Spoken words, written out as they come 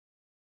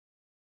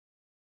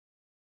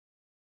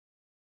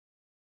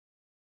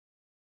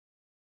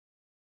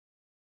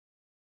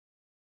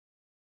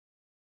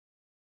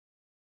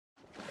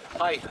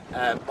Hi,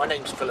 my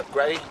name's Philip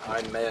Gray.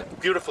 I'm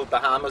beautiful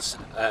Bahamas,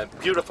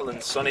 beautiful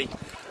and sunny,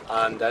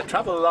 and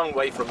travel a long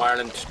way from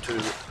Ireland to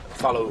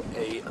follow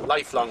a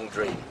lifelong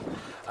dream,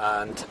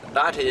 and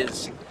that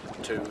is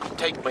to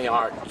take my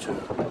art to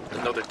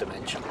another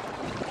dimension.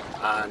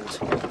 And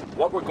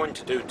what we're going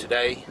to do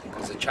today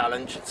is a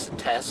challenge, it's a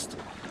test.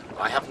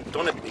 I haven't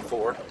done it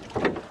before.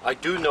 I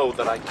do know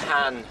that I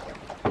can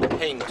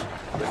paint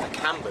with a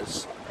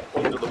canvas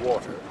under the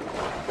water,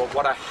 but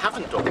what I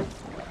haven't done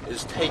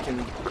is taken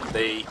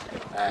the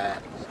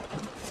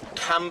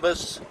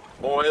canvas,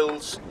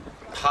 oils,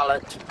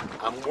 palette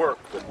and work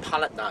with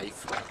palette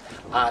knife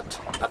at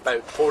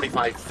about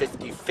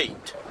 45-50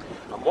 feet.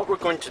 And what we're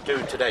going to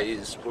do today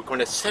is we're going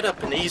to set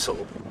up an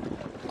easel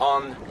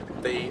on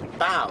the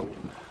bow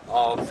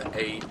of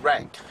a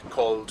wreck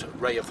called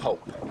Ray of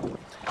Hope.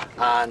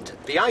 And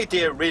the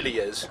idea really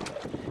is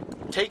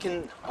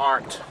taking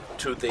art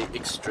to the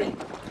extreme.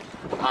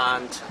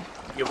 And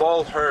you've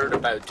all heard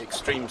about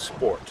extreme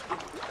sport.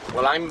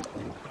 Well, I'm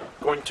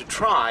going to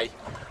try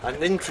and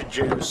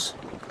introduce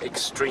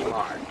extreme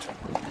art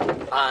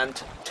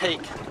and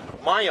take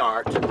my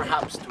art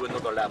perhaps to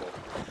another level.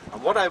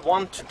 And what I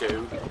want to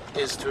do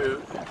is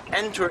to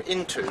enter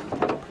into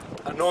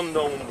an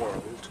unknown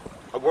world,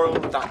 a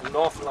world that an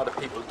awful lot of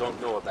people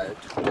don't know about.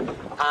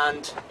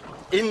 And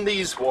in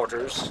these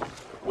waters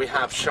we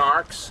have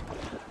sharks,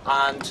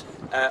 and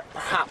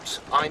perhaps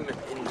I'm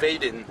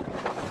invading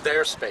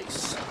their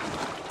space.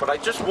 But I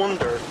just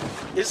wonder,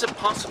 is it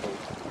possible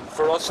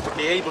for us to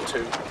be able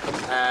to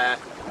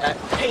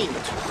paint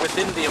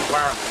within the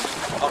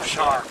environment of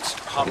sharks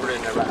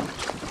hovering around?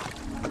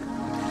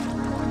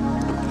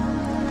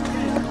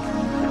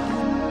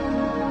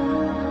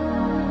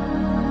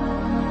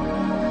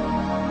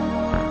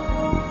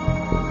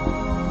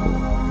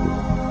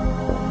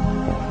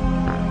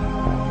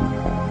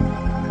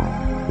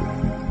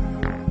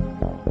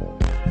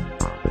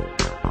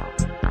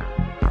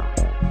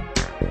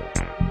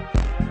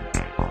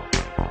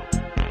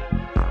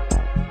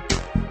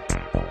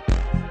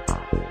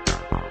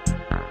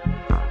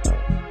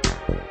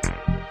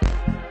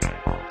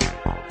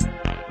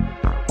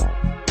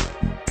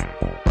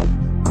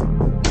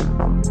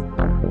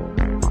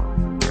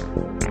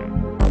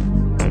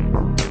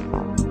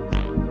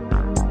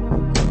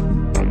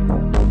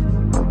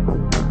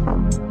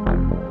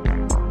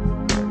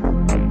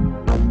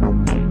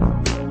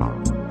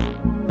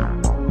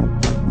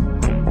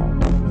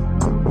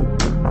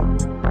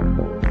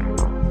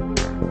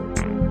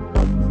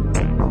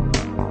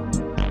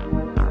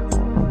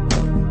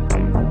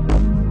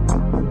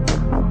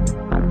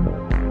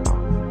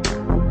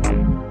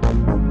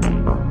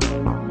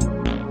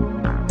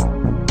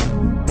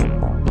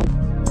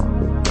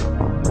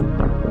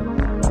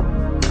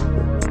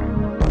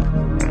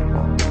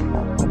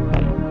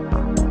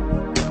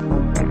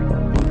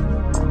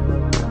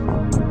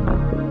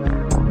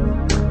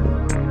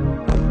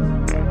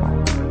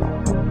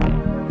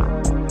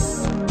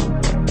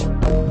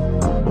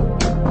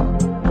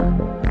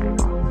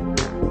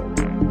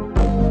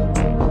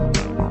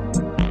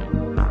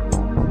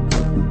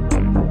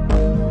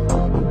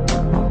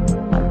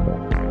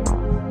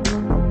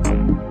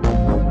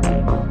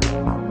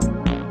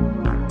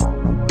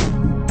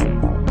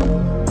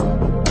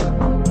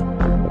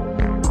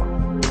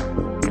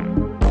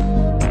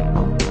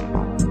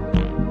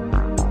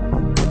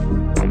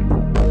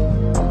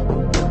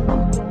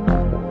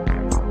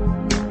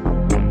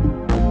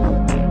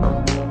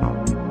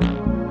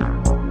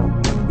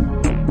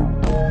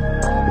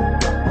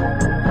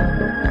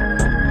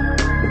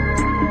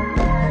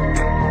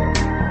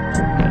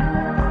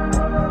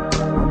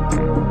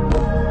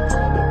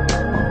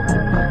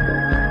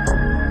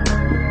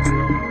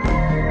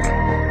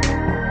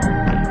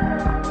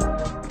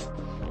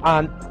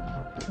 And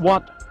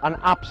what an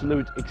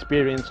absolute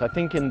experience. I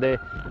think in the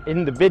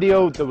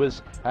video there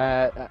was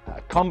a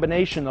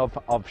combination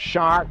of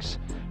sharks,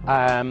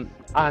 and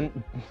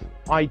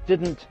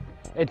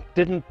it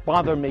didn't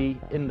bother me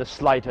in the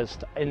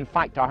slightest. In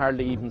fact, I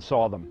hardly even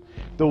saw them.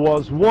 There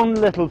was one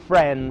little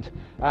friend,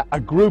 a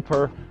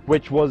grouper,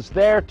 which was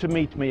there to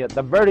meet me at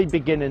the very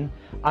beginning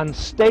and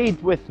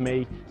stayed with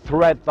me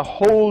throughout the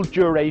whole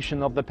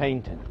duration of the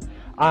painting.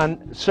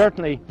 And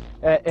certainly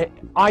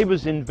I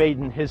was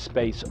invading his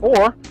space,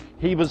 or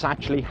he was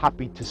actually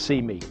happy to see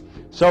me.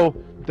 So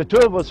the two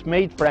of us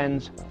made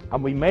friends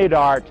and we made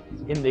art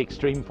in the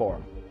extreme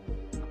form.